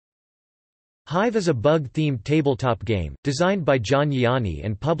Hive is a bug-themed tabletop game, designed by John Yianni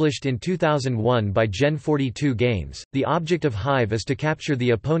and published in 2001 by Gen 42 Games. The object of Hive is to capture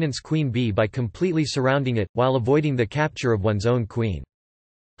the opponent's queen bee by completely surrounding it, while avoiding the capture of one's own queen.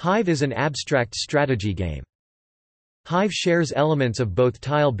 Hive is an abstract strategy game. Hive shares elements of both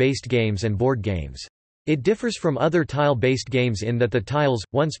tile-based games and board games. It differs from other tile-based games in that the tiles,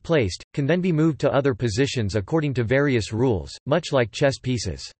 once placed, can then be moved to other positions according to various rules, much like chess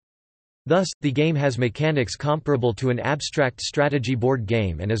pieces. Thus, the game has mechanics comparable to an abstract strategy board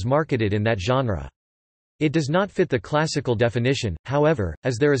game and is marketed in that genre. It does not fit the classical definition, however,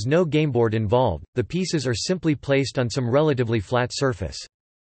 as there is no gameboard involved, the pieces are simply placed on some relatively flat surface.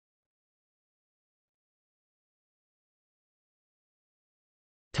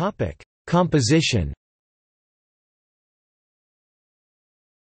 Composition.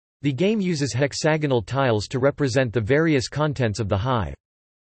 The game uses hexagonal tiles to represent the various contents of the hive.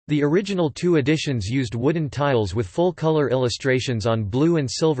 The original 2 editions used wooden tiles with full-color illustrations on blue and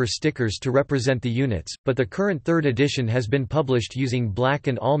silver stickers to represent the units, but the current 3rd edition has been published using black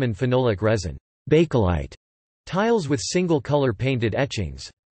and almond phenolic resin bakelite tiles with single-color painted etchings.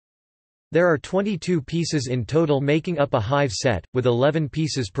 There are 22 pieces in total making up a hive set, with 11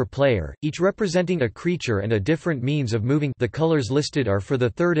 pieces per player, each representing a creature and a different means of moving. The colors listed are for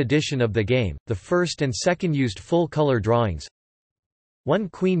the 3rd edition of the game. The 1st and 2nd used full-color drawings. 1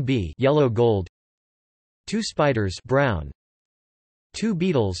 queen bee, yellow gold. 2 spiders, brown. 2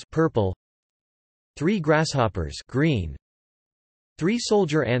 beetles, purple. 3 grasshoppers, green. 3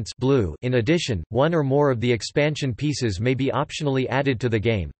 soldier ants, blue. In addition, 1 or more of the expansion pieces may be optionally added to the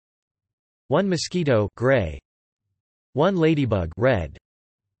game. 1 mosquito, gray. 1 ladybug, red.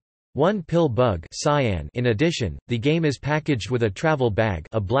 1 pill bug, cyan. In addition, the game is packaged with a travel bag,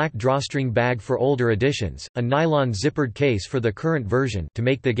 a black drawstring bag for older editions, a nylon zippered case for the current version to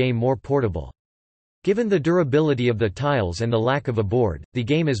make the game more portable. Given the durability of the tiles and the lack of a board, the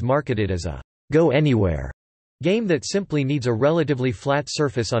game is marketed as a go anywhere game that simply needs a relatively flat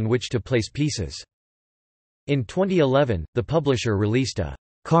surface on which to place pieces. In 2011, the publisher released a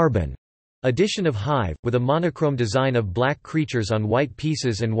carbon edition of Hive, with a monochrome design of black creatures on white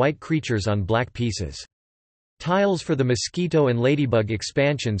pieces and white creatures on black pieces. Tiles for the mosquito and ladybug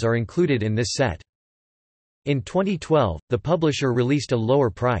expansions are included in this set. In 2012, the publisher released a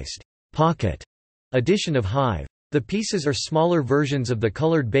lower-priced pocket edition of Hive. The pieces are smaller versions of the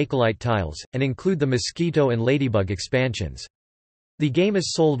colored bakelite tiles, and include the mosquito and ladybug expansions. The game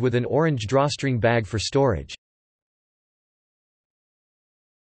is sold with an orange drawstring bag for storage.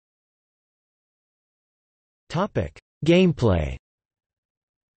 Gameplay.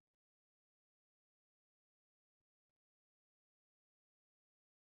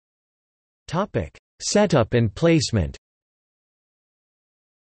 Setup and placement.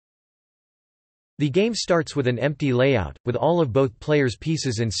 The game starts with an empty layout, with all of both players'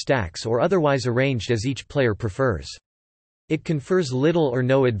 pieces in stacks or otherwise arranged as each player prefers. It confers little or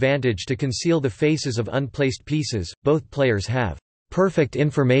no advantage to conceal the faces of unplaced pieces. Both players have perfect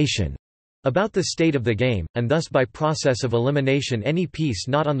information about the state of the game, and thus by process of elimination any piece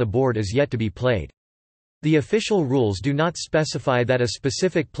not on the board is yet to be played. The official rules do not specify that a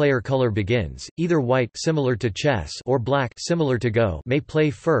specific player color begins, either white similar to chess or black similar to Go may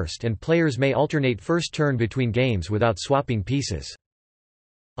play first, and players may alternate first turn between games without swapping pieces.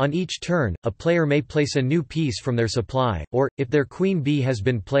 On each turn, a player may place a new piece from their supply, or, if their queen bee has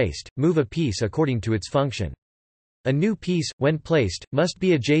been placed, move a piece according to its function. A new piece, when placed, must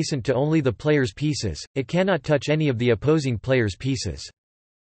be adjacent to only the player's pieces, it cannot touch any of the opposing player's pieces.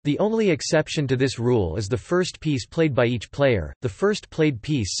 The only exception to this rule is the first piece played by each player. The first played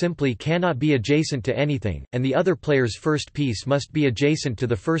piece simply cannot be adjacent to anything, and the other player's first piece must be adjacent to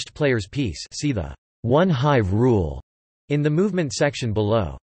the first player's piece. See the one hive rule in the movement section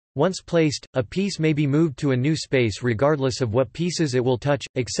below. Once placed, a piece may be moved to a new space regardless of what pieces it will touch,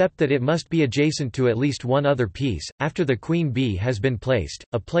 except that it must be adjacent to at least one other piece. After the queen bee has been placed,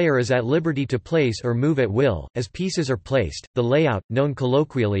 a player is at liberty to place or move at will. As pieces are placed, the layout, known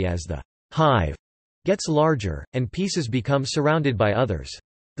colloquially as the hive, gets larger, and pieces become surrounded by others.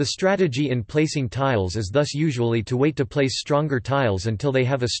 The strategy in placing tiles is thus usually to wait to place stronger tiles until they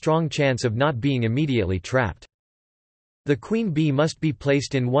have a strong chance of not being immediately trapped. The queen bee must be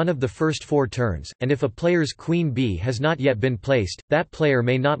placed in one of the first 4 turns, and if a player's queen bee has not yet been placed, that player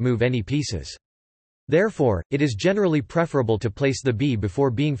may not move any pieces. Therefore, it is generally preferable to place the bee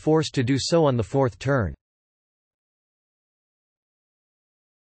before being forced to do so on the 4th turn.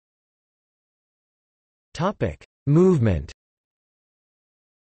 Movement.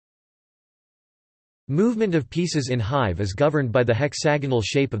 Movement of pieces in Hive is governed by the hexagonal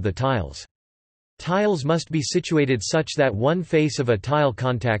shape of the tiles. Tiles must be situated such that one face of a tile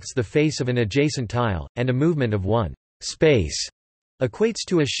contacts the face of an adjacent tile, and a movement of one space equates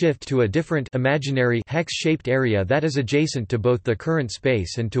to a shift to a different imaginary hex-shaped area that is adjacent to both the current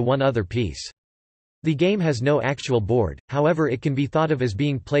space and to one other piece. The game has no actual board, however it can be thought of as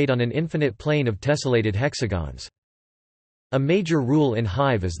being played on an infinite plane of tessellated hexagons. A major rule in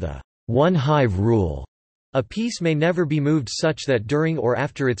Hive is the one Hive rule. A piece may never be moved such that during or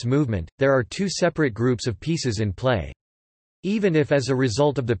after its movement, there are two separate groups of pieces in play. Even if as a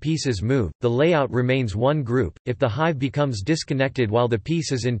result of the pieces move, the layout remains one group. If the Hive becomes disconnected while the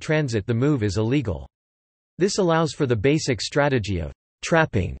piece is in transit, the move is illegal. This allows for the basic strategy of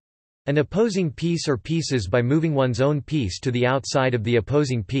trapping an opposing piece or pieces by moving one's own piece to the outside of the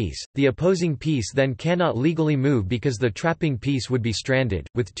opposing piece. The opposing piece then cannot legally move because the trapping piece would be stranded.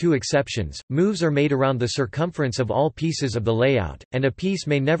 With two exceptions, moves are made around the circumference of all pieces of the layout, and a piece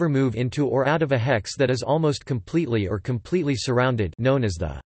may never move into or out of a hex that is almost completely or completely surrounded, known as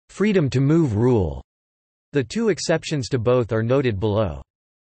the freedom to move rule. The two exceptions to both are noted below.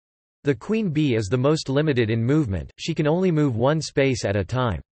 The queen bee is the most limited in movement, she can only move one space at a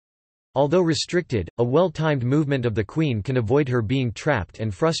time. Although restricted, a well-timed movement of the queen can avoid her being trapped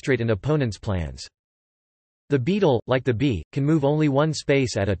and frustrate an opponent's plans. The beetle, like the bee, can move only one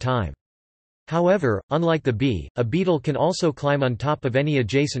space at a time. However, unlike the bee, a beetle can also climb on top of any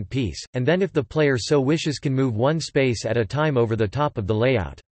adjacent piece, and then if the player so wishes can move one space at a time over the top of the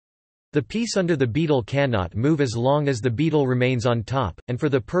layout. The piece under the beetle cannot move as long as the beetle remains on top, and for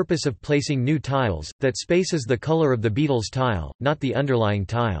the purpose of placing new tiles, that space is the color of the beetle's tile, not the underlying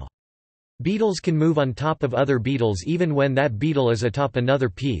tile. Beetles can move on top of other beetles even when that beetle is atop another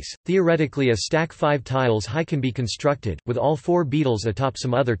piece. Theoretically, a stack 5 tiles high can be constructed, with all 4 beetles atop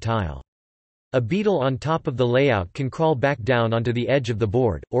some other tile. A beetle on top of the layout can crawl back down onto the edge of the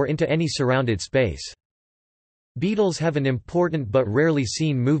board, or into any surrounded space. Beetles have an important but rarely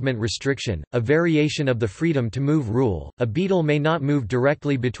seen movement restriction, a variation of the freedom to move rule. A beetle may not move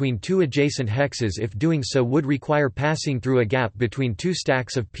directly between two adjacent hexes if doing so would require passing through a gap between two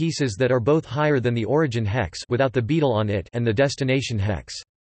stacks of pieces that are both higher than the origin hex without the beetle on it and the destination hex.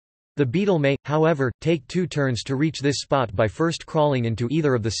 The beetle may, however, take 2 turns to reach this spot by first crawling into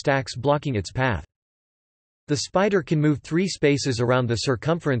either of the stacks blocking its path. The spider can move 3 spaces around the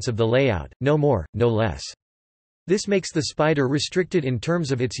circumference of the layout, no more, no less. This makes the spider restricted in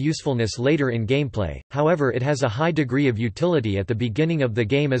terms of its usefulness later in gameplay, however it has a high degree of utility at the beginning of the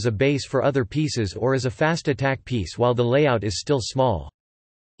game as a base for other pieces or as a fast attack piece while the layout is still small.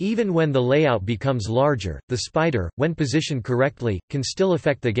 Even when the layout becomes larger, the spider, when positioned correctly, can still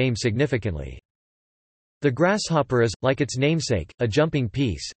affect the game significantly. The grasshopper is, like its namesake, a jumping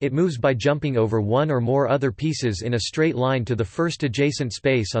piece. It moves by jumping over one or more other pieces in a straight line to the first adjacent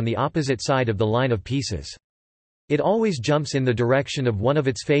space on the opposite side of the line of pieces. It always jumps in the direction of one of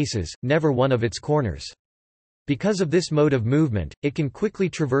its faces, never one of its corners. Because of this mode of movement, it can quickly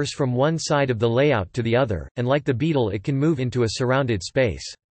traverse from one side of the layout to the other, and like the beetle it can move into a surrounded space.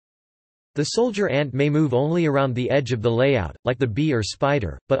 The soldier ant may move only around the edge of the layout, like the bee or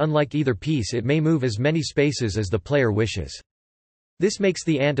spider, but unlike either piece it may move as many spaces as the player wishes. This makes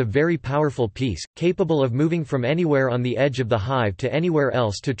the ant a very powerful piece, capable of moving from anywhere on the edge of the hive to anywhere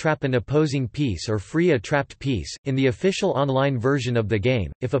else to trap an opposing piece or free a trapped piece. In the official online version of the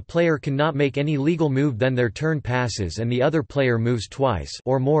game, if a player cannot make any legal move, then their turn passes and the other player moves twice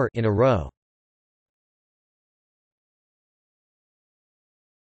or more in a row.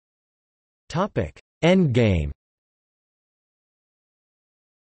 Topic: Endgame.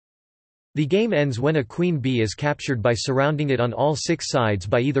 The game ends when a queen bee is captured by surrounding it on all 6 sides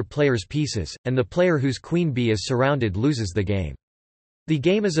by either player's pieces, and the player whose queen bee is surrounded loses the game. The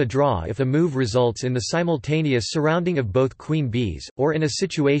game is a draw if a move results in the simultaneous surrounding of both queen bees, or in a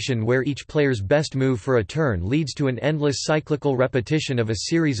situation where each player's best move for a turn leads to an endless cyclical repetition of a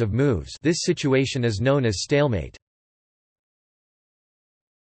series of moves. This situation is known as stalemate.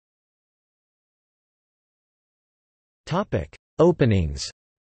 Openings.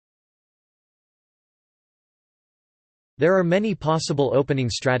 There are many possible opening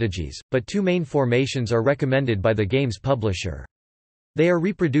strategies, but 2 main formations are recommended by the game's publisher. They are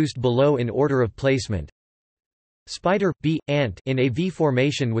reproduced below in order of placement. Spider, bee, ant in a V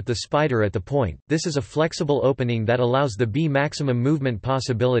formation with the spider at the point. This is a flexible opening that allows the bee maximum movement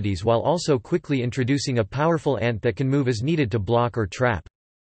possibilities while also quickly introducing a powerful ant that can move as needed to block or trap.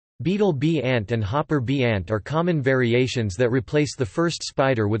 Beetle bee ant and hopper bee ant are common variations that replace the first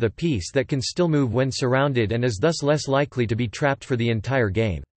spider with a piece that can still move when surrounded and is thus less likely to be trapped for the entire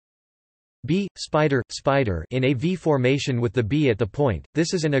game. B. Spider, spider in a V formation with the B at the point.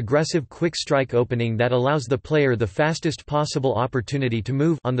 This is an aggressive quick strike opening that allows the player the fastest possible opportunity to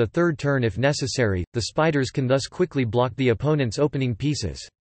move on the third turn if necessary. The spiders can thus quickly block the opponent's opening pieces.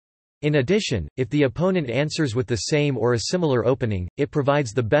 In addition, if the opponent answers with the same or a similar opening, it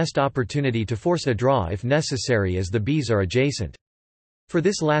provides the best opportunity to force a draw if necessary, as the Bs are adjacent. For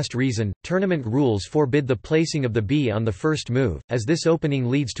this last reason, tournament rules forbid the placing of the B on the first move, as this opening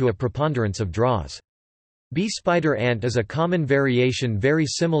leads to a preponderance of draws. B spider ant is a common variation very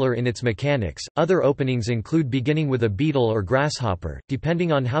similar in its mechanics. Other openings include beginning with a beetle or grasshopper.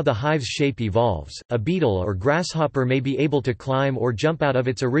 Depending on how the hive's shape evolves, a beetle or grasshopper may be able to climb or jump out of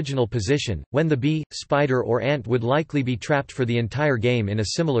its original position, when the bee, spider or ant would likely be trapped for the entire game in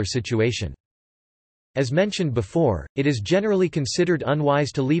a similar situation. As mentioned before, it is generally considered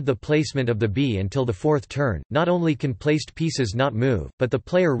unwise to leave the placement of the B until the fourth turn. Not only can placed pieces not move, but the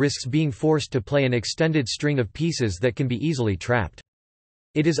player risks being forced to play an extended string of pieces that can be easily trapped.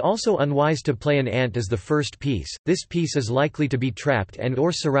 It is also unwise to play an ant as the first piece. This piece is likely to be trapped and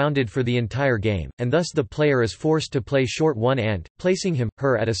or surrounded for the entire game, and thus the player is forced to play short one ant, placing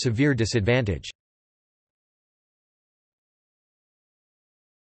him/her at a severe disadvantage.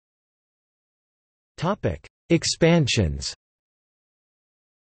 Expansions.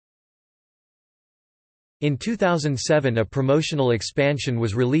 In 2007, a promotional expansion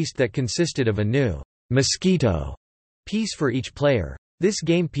was released that consisted of a new mosquito piece for each player. This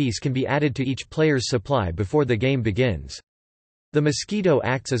game piece can be added to each player's supply before the game begins. The mosquito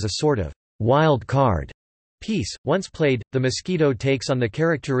acts as a sort of wild card piece. Once played, the mosquito takes on the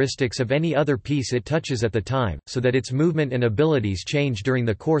characteristics of any other piece it touches at the time, so that its movement and abilities change during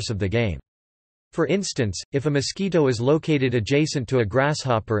the course of the game. For instance, if a mosquito is located adjacent to a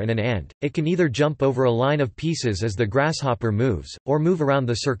grasshopper and an ant, it can either jump over a line of pieces as the grasshopper moves, or move around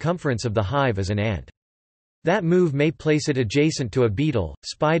the circumference of the hive as an ant. That move may place it adjacent to a beetle,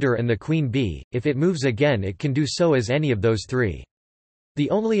 spider and the queen bee. If it moves again, it can do so as any of those three. The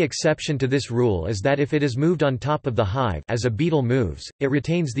only exception to this rule is that if it is moved on top of the hive as a beetle moves, it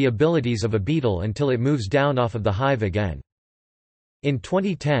retains the abilities of a beetle until it moves down off of the hive again. In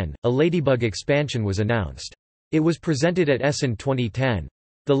 2010, a Ladybug expansion was announced. It was presented at Essen 2010.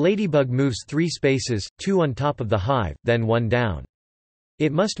 The Ladybug moves 3 spaces, 2 on top of the hive, then 1 down.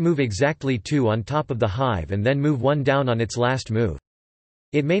 It must move exactly 2 on top of the hive and then move 1 down on its last move.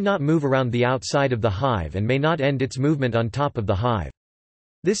 It may not move around the outside of the hive and may not end its movement on top of the hive.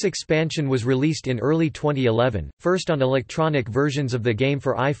 This expansion was released in early 2011, first on electronic versions of the game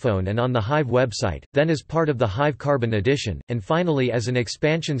for iPhone and on the Hive website, then as part of the Hive Carbon Edition, and finally as an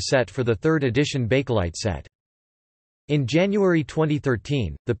expansion set for the 3rd edition Bakelite set. In January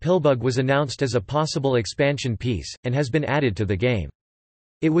 2013, the Pillbug was announced as a possible expansion piece, and has been added to the game.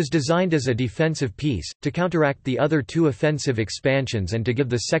 It was designed as a defensive piece, to counteract the other 2 offensive expansions and to give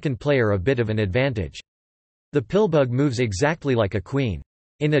the second player a bit of an advantage. The Pillbug moves exactly like a queen.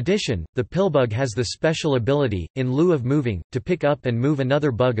 In addition, the Pillbug has the special ability, in lieu of moving, to pick up and move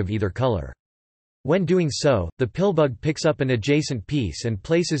another bug of either color. When doing so, the Pillbug picks up an adjacent piece and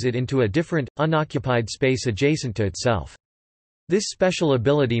places it into a different, unoccupied space adjacent to itself. This special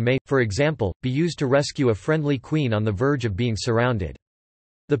ability may, for example, be used to rescue a friendly queen on the verge of being surrounded.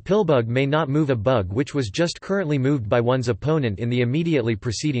 The Pillbug may not move a bug which was just currently moved by one's opponent in the immediately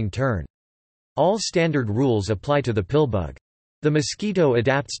preceding turn. All standard rules apply to the Pillbug. The mosquito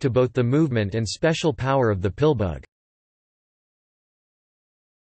adapts to both the movement and special power of the Pillbug.